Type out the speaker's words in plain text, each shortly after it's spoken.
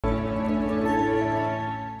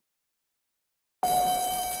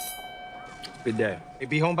Good day. Hey,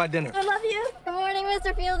 be home by dinner. I love you. Good morning,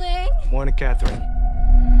 Mr. Fielding. Morning, Catherine.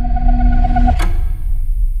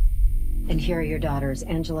 And here are your daughters,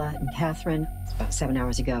 Angela and Catherine. It's about 7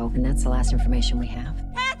 hours ago, and that's the last information we have.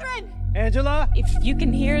 Catherine! Angela? If you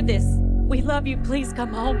can hear this, we love you. Please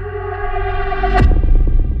come home.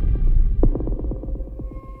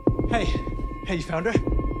 Hey, you found her?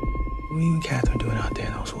 What are you and Catherine doing out there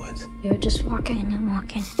in those woods? You were just walking and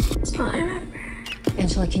walking. That's all I remember.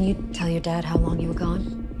 Angela, can you tell your dad how long you were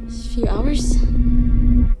gone? A few hours.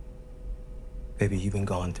 Baby, you've been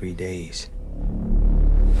gone 3 days.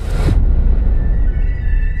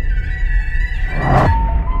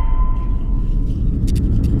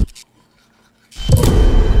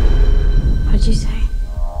 What'd you say?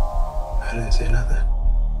 I didn't say nothing.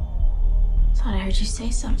 Thought I heard you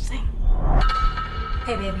say something.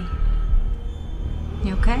 Hey, baby.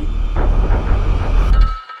 You okay?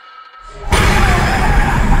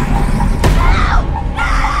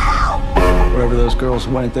 Wherever those girls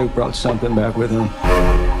went, they brought something back with them.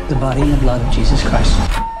 The body and the blood of Jesus Christ.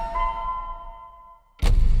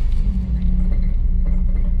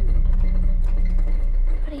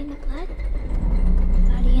 Body in the blood?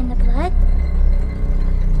 Body in the blood?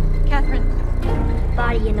 Catherine.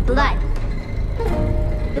 Body in the blood.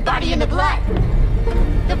 The body in the blood.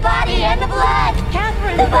 The body and the blood.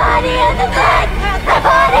 Catherine. The body and the blood. The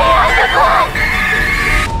body and the blood.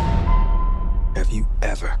 Have you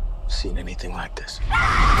ever seen anything like this?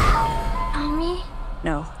 Mommy?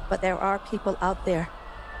 No, but there are people out there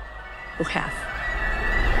who have.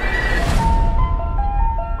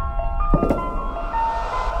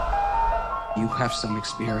 You have some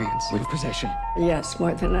experience with possession. Yes,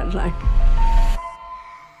 more than I'd like.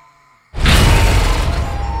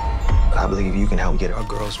 I believe you can help get our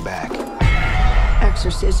girls back.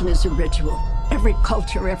 Exorcism is a ritual. Every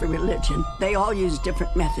culture, every religion, they all use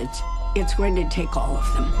different methods. It's going to take all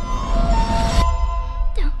of them.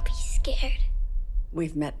 Don't be scared,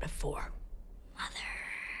 We've met before. Mother.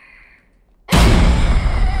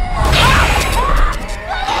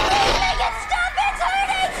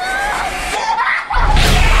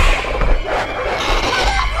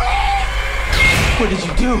 What did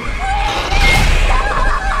you do?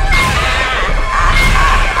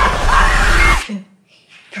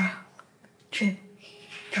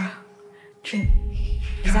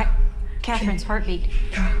 Is that Catherine's heartbeat?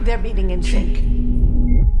 They're beating in sync.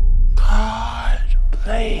 God,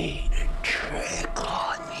 play.